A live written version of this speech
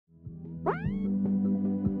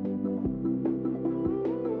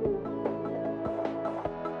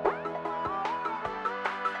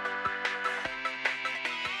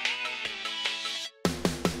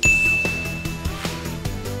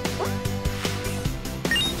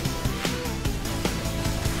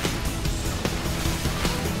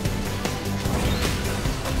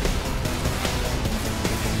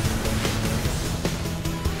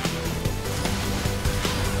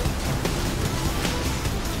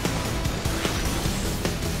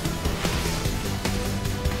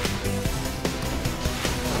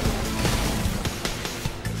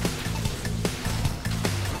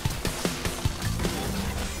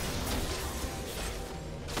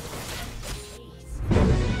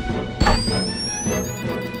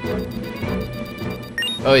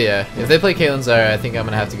Oh yeah, if they play Caitlyn Zyra, I think I'm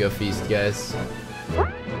gonna have to go feast, guys.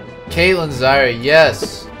 Caitlyn Zyra,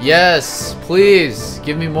 yes! Yes! Please!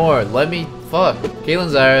 Give me more. Let me... Fuck. Caitlyn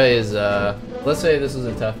Zyra is, let's say this is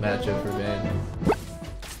a tough matchup for VAYNE.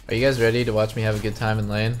 Are you guys ready to watch me have a good time in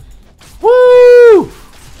lane? Woo!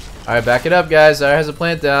 Alright, back it up, guys. Zyra has a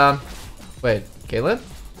plant down. Wait, Caitlyn?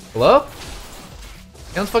 Hello?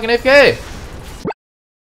 Caitlyn's fucking AFK!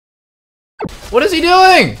 What is he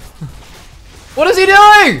doing? What is he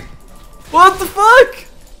doing? What the fuck?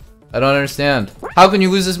 I don't understand. How can you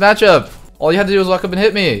lose this matchup? All you had to do was walk up and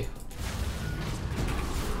hit me.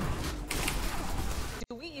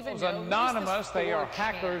 Those anonymous, they are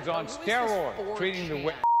hackers on steroids, treating the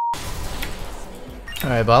wit.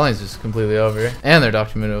 Alright, bot lane's just completely over. And their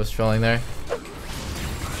Dr. Mundo was trolling there.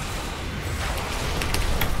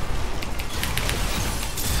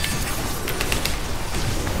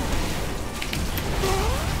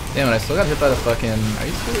 Damn it, I still got hit by the fucking... Are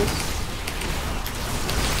you serious?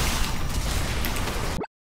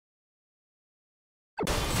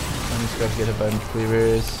 I'm just about to get hit by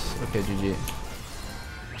cleavers. Okay, GG.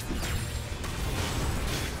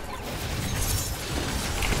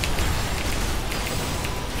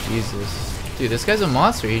 Jesus. Dude, this guy's a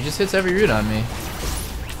monster. He just hits every root on me.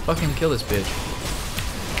 Fucking kill this bitch.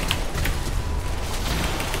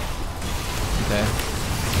 Okay.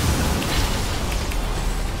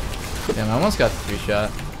 Damn, I almost got the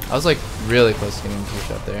 3-shot. I was like really close to getting the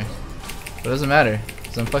 3-shot there. But it doesn't matter,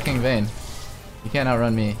 because I'm fucking VAYNE. You can't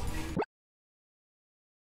outrun me.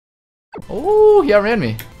 Oh, he outran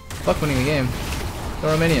me. Fuck winning the game. Go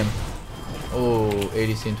Romanian. Oh,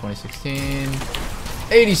 ADC in 2016.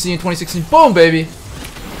 ADC in 2016. Boom, baby!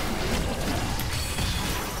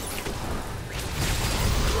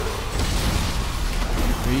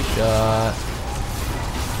 Three-shot.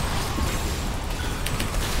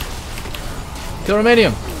 Kill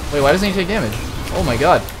Romanium! Wait, why doesn't he take damage? Oh my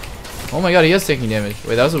god. Oh my god, he is taking damage.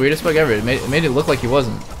 Wait, that was the weirdest bug ever. It made it look like he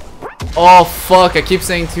wasn't. Oh fuck, I keep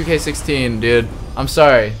saying 2K16, dude. I'm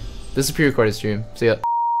sorry. This is a pre-recorded stream. See ya.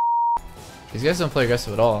 These guys don't play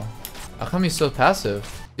aggressive at all. How come he's so passive?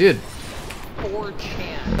 Dude.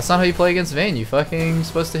 That's not how you play against VAYNE. You fucking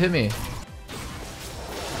supposed to hit me.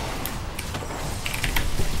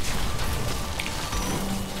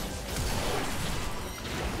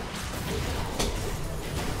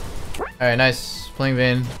 Alright, nice. Playing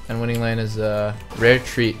VAYNE and winning lane is a rare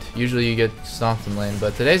treat. Usually you get stomped in lane,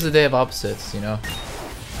 but today's the day of opposites, you know?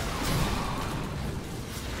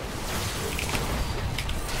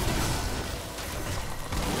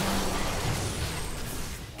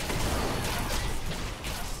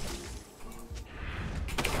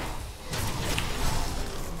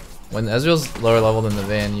 When Ezreal's lower level than the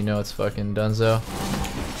VAYNE, you know it's fucking dunzo.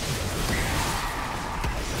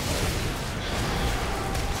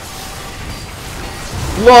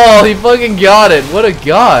 Whoa, he fucking got it. What a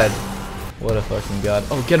god. What a fucking god.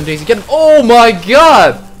 Oh, get him, Daisy. Get him. Oh my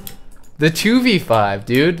god. The 2v5,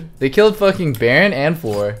 dude. They killed fucking Baron and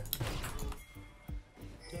Floor.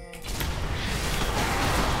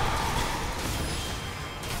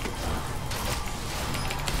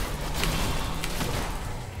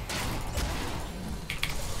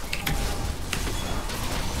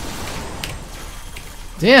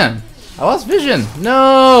 Damn. I lost vision.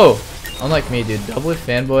 No. Unlike me, dude. Doublelift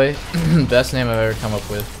fanboy. Best name I've ever come up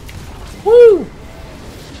with. Woo!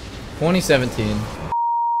 2017.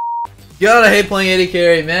 God, I hate playing AD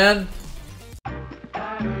carry, man.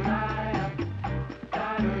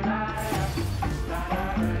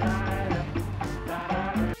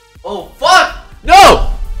 Oh, fuck!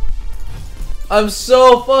 No! I'm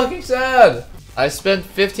so fucking sad. I spent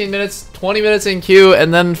 15 minutes, 20 minutes in queue,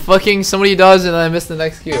 and then fucking somebody does, and I missed the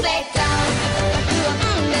next queue.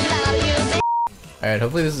 Alright,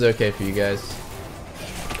 hopefully this is okay for you guys.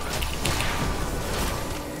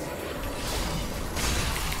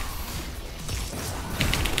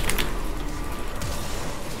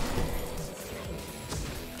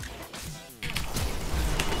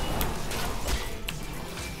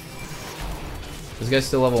 guy's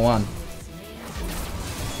still level 1.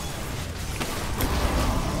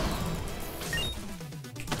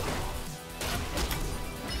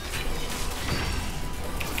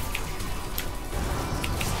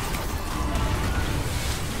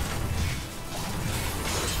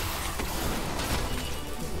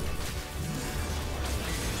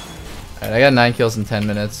 Alright, I got 9 kills in 10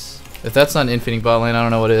 minutes. If that's not infinite bot lane, I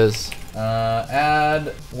don't know what is.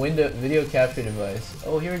 Add video capture device.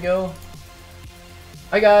 Oh, here we go.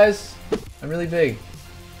 Hi guys. I'm really big.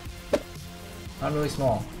 I'm really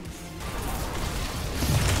small.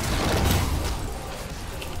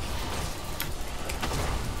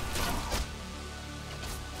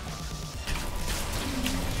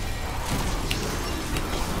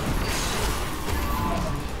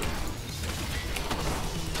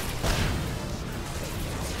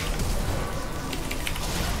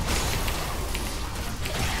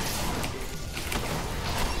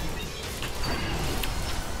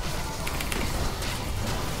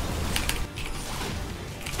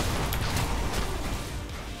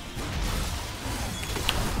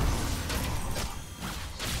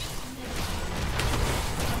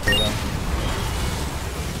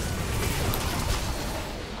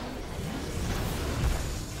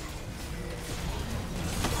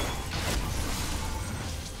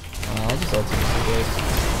 I'll just ultimate you guys.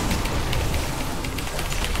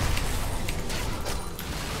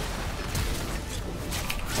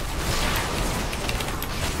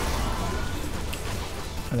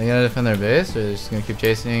 Are they gonna defend their base, or are they just gonna keep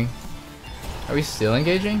chasing? Are we still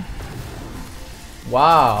engaging?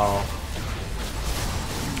 Wow.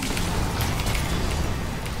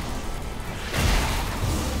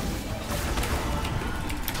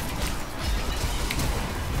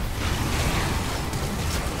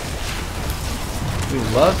 We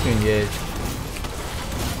love to engage.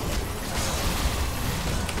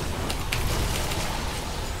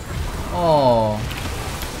 Oh,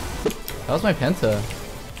 that was my penta.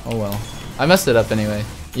 Oh well, I messed it up anyway.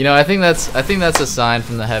 You know, I think that's a sign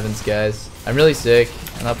from the heavens, guys. I'm really sick.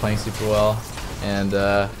 I'm not playing super well, and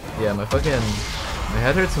yeah, my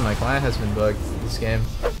head hurts and my client has been bugged this game.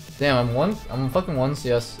 Damn, I'm fucking 1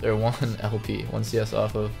 CS or 1 LP, 1 CS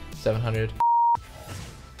off of 700.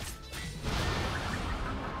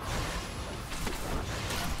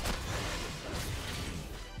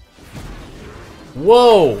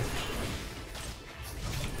 Whoa!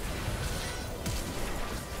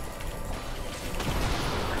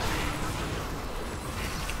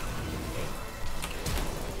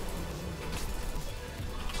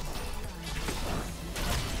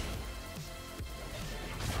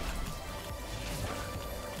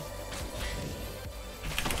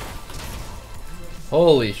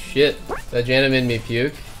 Holy shit. That Janna made me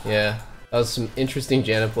puke. Yeah, that was some interesting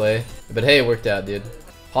Janna play. But hey, it worked out, dude.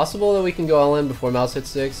 Possible that we can go all in before mouse hits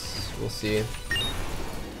 6. We'll see.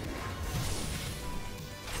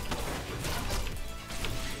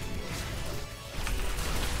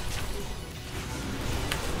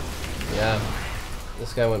 Yeah,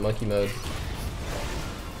 this guy went monkey mode.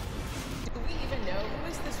 Do we even know who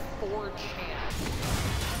is this 4chan?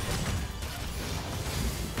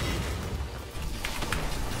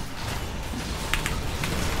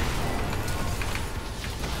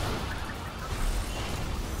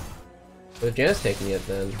 But if Janna's taking it,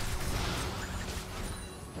 then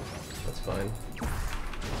that's fine.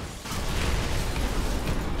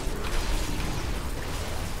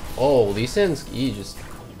 Oh, Lee Sin's E just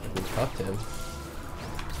fucked him.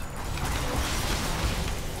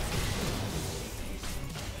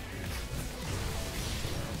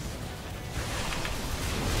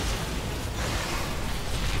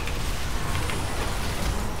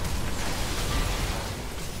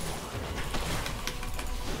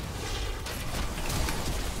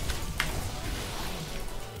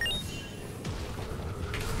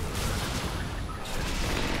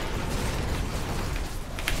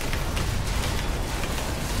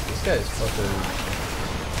 This guy is fucking...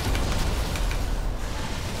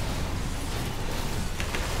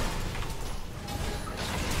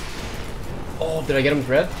 Oh, did I get him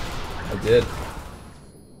red? I did.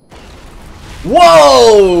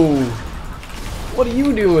 Whoa! What are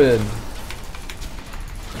you doing?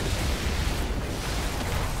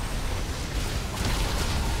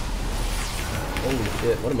 Holy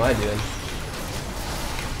shit, what am I doing?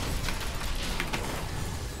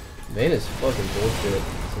 VAYNE is fucking bullshit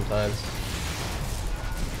sometimes.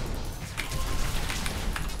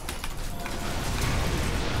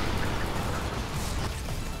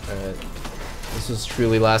 Alright. This was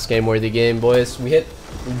truly last game worthy game, boys. We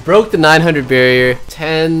broke the 900 barrier,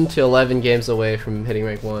 10 to 11 games away from hitting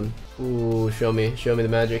rank 1. Ooh, show me the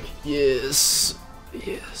magic. Yes.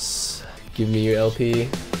 Yes. Give me your LP.